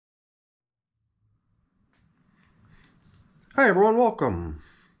Hi everyone, welcome.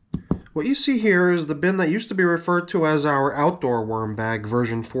 What you see here is the bin that used to be referred to as our outdoor worm bag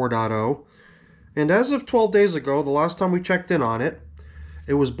version 4.0. And as of 12 days ago, the last time we checked in on it,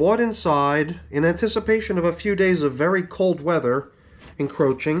 it was brought inside in anticipation of a few days of very cold weather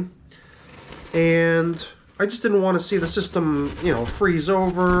encroaching. And I just didn't want to see the system, freeze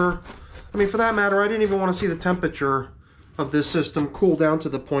over. I mean, for that matter, I didn't even want to see the temperature of this system cool down to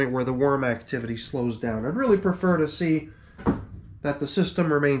the point where the worm activity slows down. I'd really prefer to see that the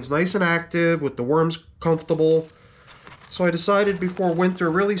system remains nice and active with the worms comfortable. So I decided before winter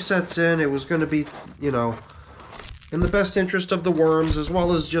really sets in, it was going to be, in the best interest of the worms as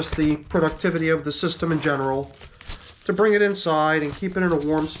well as just the productivity of the system in general, to bring it inside and keep it in a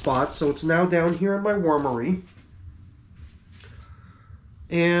warm spot. So it's now down here in my wormery.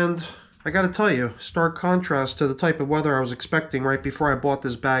 And I got to tell you, stark contrast to the type of weather I was expecting right before I bought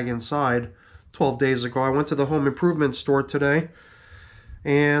this bag inside 12 days ago. I went to the home improvement store today,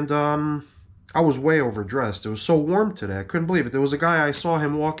 and I was way overdressed. It was so warm today. I couldn't believe it. There was a guy, I saw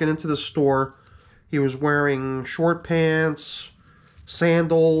him walking into the store. He was wearing short pants,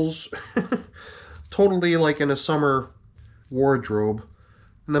 sandals, totally like in a summer wardrobe.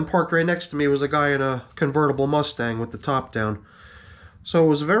 And then parked right next to me was a guy in a convertible Mustang with the top down. So it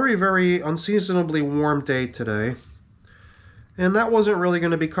was a very, very unseasonably warm day today. And that wasn't really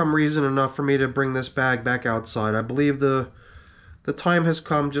going to become reason enough for me to bring this bag back outside. I believe the time has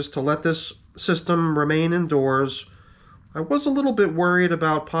come just to let this system remain indoors. I was a little bit worried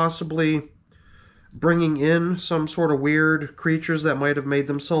about possibly bringing in some sort of weird creatures that might have made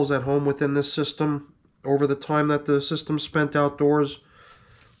themselves at home within this system over the time that the system spent outdoors.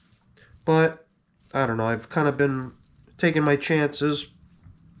 But I don't know, I've kind of been taking my chances,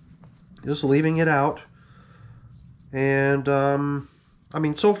 just leaving it out. And I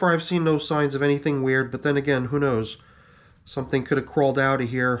mean, so far I've seen no signs of anything weird, but then again, who knows? Something could have crawled out of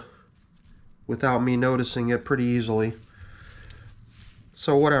here without me noticing it pretty easily.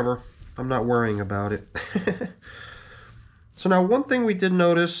 So whatever, I'm not worrying about it. So now one thing we did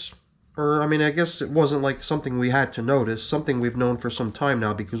notice, or I mean, I guess it wasn't like something we had to notice, something we've known for some time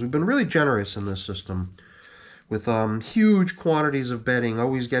now, because we've been really generous in this system with huge quantities of bedding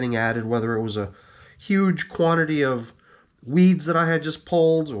always getting added, whether it was a huge quantity of weeds that I had just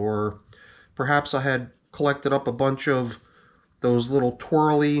pulled, or perhaps I had collected up a bunch of those little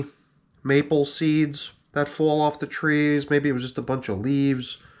twirly maple seeds that fall off the trees. Maybe it was just a bunch of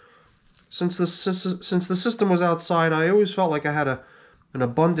leaves. Since the system was outside, I always felt like I had an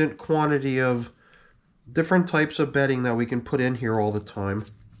abundant quantity of different types of bedding that we can put in here all the time.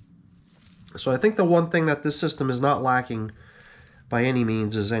 So I think the one thing that this system is not lacking by any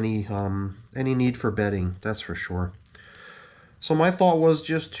means is any need for bedding, that's for sure. So my thought was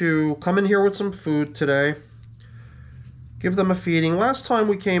just to come in here with some food today, give them a feeding. Last time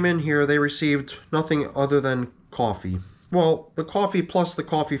we came in here, they received nothing other than coffee. Well, the coffee plus the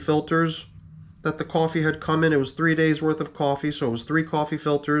coffee filters that the coffee had come in. It was 3 days worth of coffee, so it was 3 coffee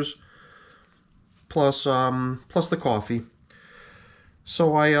filters plus the coffee.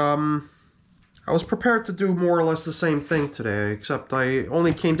 So I was prepared to do more or less the same thing today, except I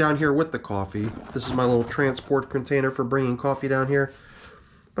only came down here with the coffee. This is my little transport container for bringing coffee down here.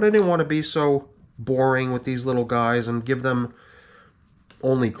 But I didn't want to be so boring with these little guys and give them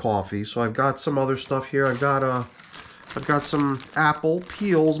only coffee. So I've got some other stuff here. I've got some apple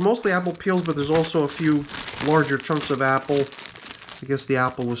peels, mostly apple peels, but there's also a few larger chunks of apple. I guess the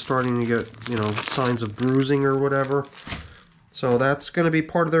apple was starting to get, signs of bruising or whatever. So that's going to be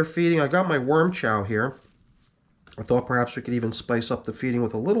part of their feeding. I got my worm chow here. I thought perhaps we could even spice up the feeding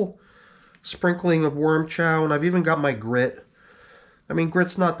with a little sprinkling of worm chow. And I've even got my grit. I mean,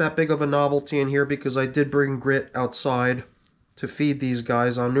 grit's not that big of a novelty in here because I did bring grit outside to feed these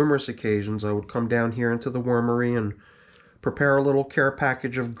guys on numerous occasions. I would come down here into the wormery and prepare a little care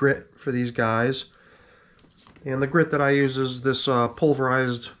package of grit for these guys. And the grit that I use is this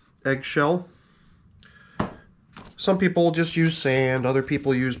pulverized eggshell. Some people just use sand, other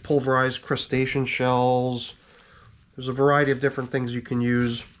people use pulverized crustacean shells. There's a variety of different things you can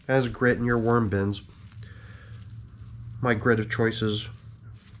use as grit in your worm bins. My grit of choice is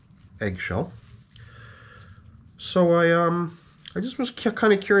eggshell. So I just was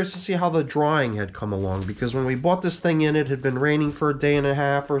kind of curious to see how the drying had come along, because when we bought this thing in, it had been raining for a day and a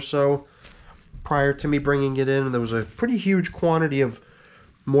half or so prior to me bringing it in, and there was a pretty huge quantity of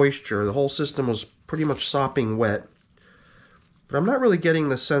moisture. The whole system was pretty much sopping wet. But I'm not really getting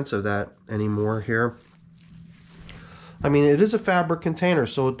the sense of that anymore here. I mean, it is a fabric container,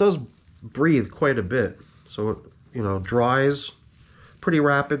 so it does breathe quite a bit. So it, dries pretty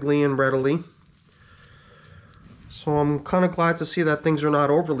rapidly and readily. So I'm kind of glad to see that things are not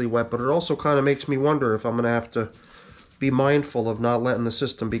overly wet, but it also kind of makes me wonder if I'm going to have to be mindful of not letting the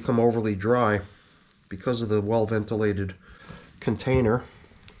system become overly dry because of the well-ventilated container.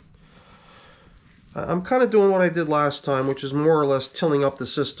 I'm kind of doing what I did last time, which is more or less tilling up the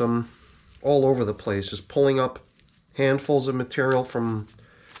system all over the place, just pulling up handfuls of material from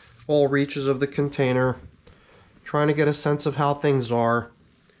all reaches of the container, trying to get a sense of how things are.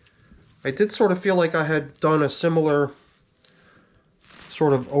 I did sort of feel like I had done a similar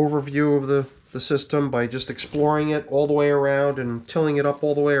sort of overview of the system by just exploring it all the way around and tilling it up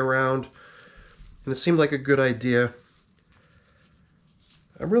all the way around, and it seemed like a good idea.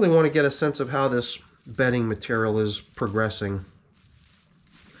 I really want to get a sense of how this bedding material is progressing.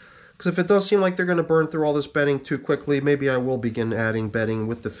 Because if it does seem like they're going to burn through all this bedding too quickly, maybe I will begin adding bedding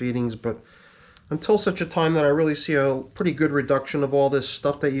with the feedings, but until such a time that I really see a pretty good reduction of all this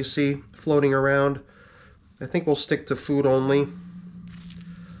stuff that you see floating around, I think we'll stick to food only.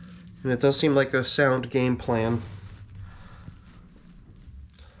 And it does seem like a sound game plan.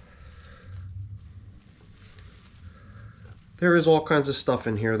 There is all kinds of stuff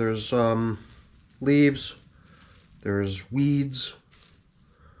in here. There's leaves, there's weeds,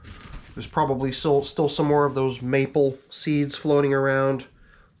 there's probably still some more of those maple seeds floating around.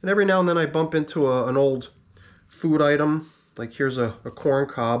 And every now and then I bump into an old food item, like here's a corn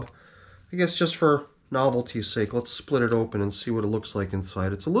cob. I guess just for novelty's sake, let's split it open and see what it looks like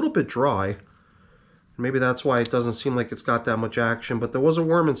inside. It's a little bit dry. Maybe that's why it doesn't seem like it's got that much action, but there was a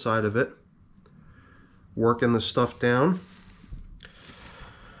worm inside of it, working the stuff down.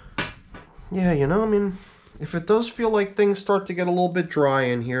 Yeah, you know, I mean, if it does feel like things start to get a little bit dry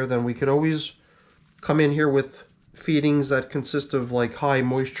in here, then we could always come in here with feedings that consist of like high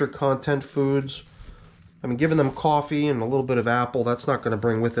moisture content foods. I mean, giving them coffee and a little bit of apple, that's not going to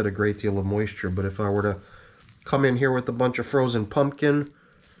bring with it a great deal of moisture. But if I were to come in here with a bunch of frozen pumpkin,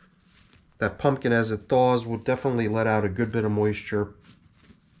 that pumpkin as it thaws would definitely let out a good bit of moisture,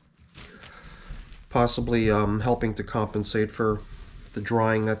 possibly helping to compensate for the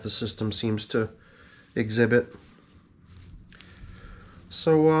drying that the system seems to exhibit.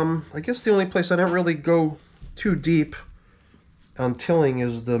 So I guess the only place I didn't really go too deep on tilling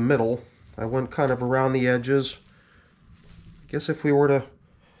is the middle. I went kind of around the edges. I guess if we were to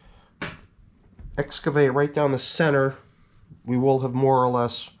excavate right down the center, we will have more or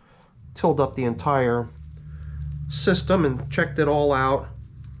less tilled up the entire system and checked it all out.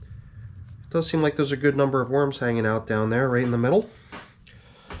 It does seem like there's a good number of worms hanging out down there right in the middle.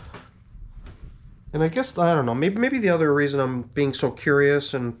 And I guess, I don't know, maybe the other reason I'm being so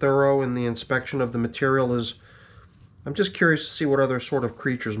curious and thorough in the inspection of the material is I'm just curious to see what other sort of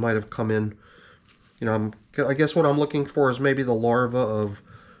creatures might have come in. You know, I guess what I'm looking for is maybe the larva of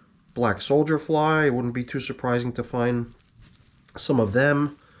black soldier fly. It wouldn't be too surprising to find some of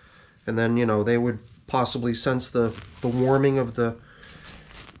them. And then, you know, they would possibly sense the warming of the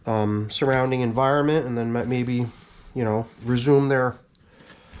surrounding environment and then maybe, you know, resume their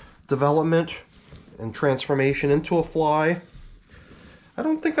development and transformation into a fly. I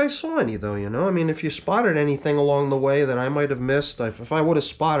don't think I saw any though, you know. I mean, if you spotted anything along the way that I might have missed, if I would have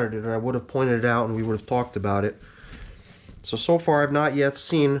spotted it, I would have pointed it out and we would have talked about it. So far I've not yet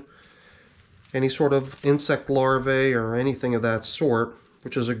seen any sort of insect larvae or anything of that sort,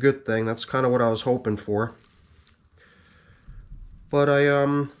 which is a good thing. That's kind of what I was hoping for. But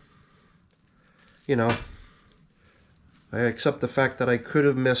you know, I accept the fact that I could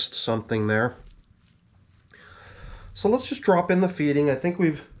have missed something there. So let's just drop in the feeding. I think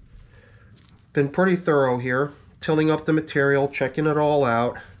we've been pretty thorough here, tilling up the material, checking it all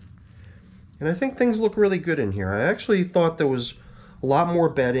out. And I think things look really good in here. I actually thought there was a lot more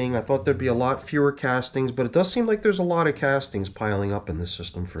bedding. I thought there'd be a lot fewer castings, but it does seem like there's a lot of castings piling up in this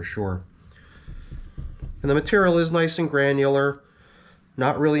system for sure. And the material is nice and granular,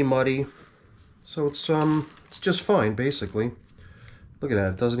 not really muddy. So it's just fine, basically. Look at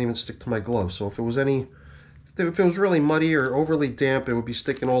that, it doesn't even stick to my gloves. So if it was really muddy or overly damp, it would be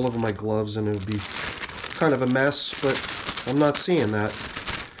sticking all over my gloves and it would be kind of a mess, but I'm not seeing that.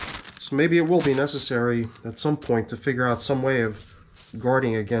 So maybe it will be necessary at some point to figure out some way of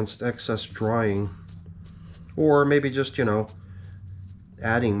guarding against excess drying. Or maybe just, you know,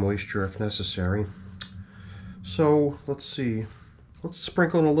 adding moisture if necessary. So let's see. Let's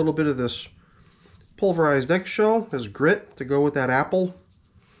sprinkle in a little bit of this pulverized eggshell as grit to go with that apple.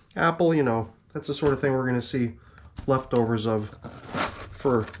 Apple, you know, that's the sort of thing we're going to see leftovers of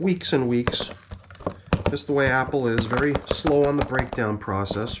for weeks and weeks. Just the way apple is, very slow on the breakdown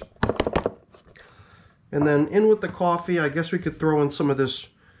process. And then in with the coffee, I guess we could throw in some of this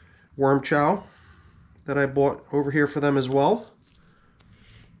worm chow that I bought over here for them as well.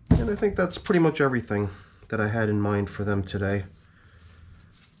 And I think that's pretty much everything that I had in mind for them today.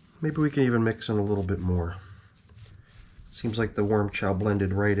 Maybe we can even mix in a little bit more. It seems like the worm chow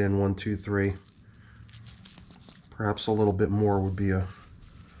blended right in, 1, 2, 3. Perhaps a little bit more would be a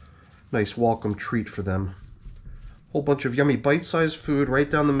nice welcome treat for them. Whole bunch of yummy bite-sized food right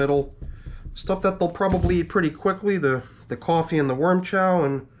down the middle. Stuff that they'll probably eat pretty quickly, the coffee and the worm chow,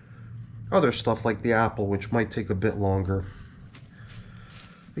 and other stuff like the apple, which might take a bit longer.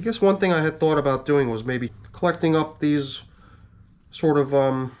 I guess one thing I had thought about doing was maybe collecting up these sort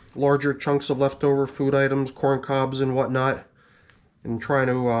of larger chunks of leftover food items, corn cobs and whatnot, and trying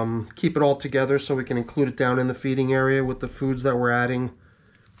to keep it all together so we can include it down in the feeding area with the foods that we're adding.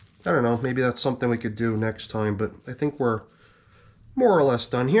 I don't know, maybe that's something we could do next time, but I think we're more or less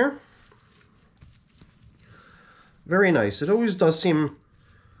done here. Very nice. It always does seem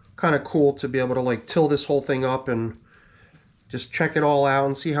kind of cool to be able to like till this whole thing up and just check it all out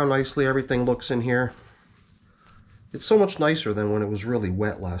and see how nicely everything looks in here. It's so much nicer than when it was really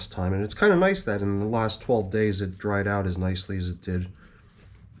wet last time, and it's kind of nice that in the last 12 days it dried out as nicely as it did.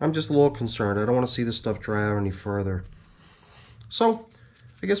 I'm just a little concerned. I don't want to see this stuff dry out any further. So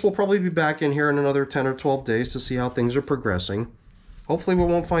I guess we'll probably be back in here in another 10 or 12 days to see how things are progressing. Hopefully we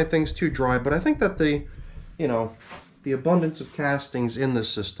won't find things too dry, but I think that the abundance of castings in this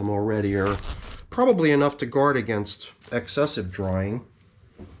system already are probably enough to guard against excessive drying.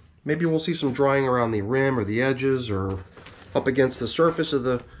 Maybe we'll see some drying around the rim or the edges or up against the surface of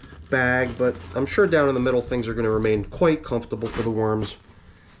the bag, but I'm sure down in the middle things are going to remain quite comfortable for the worms.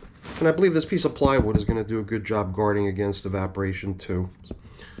 And I believe this piece of plywood is going to do a good job guarding against evaporation too.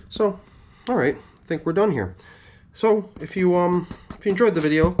 So, alright, I think we're done here. So, if you enjoyed the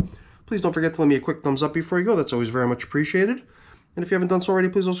video, please don't forget to leave me a quick thumbs up before you go. That's always very much appreciated. And if you haven't done so already,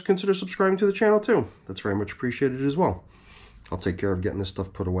 please also consider subscribing to the channel too. That's very much appreciated as well. I'll take care of getting this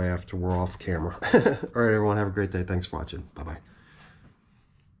stuff put away after we're off camera. Alright everyone, have a great day. Thanks for watching. Bye-bye.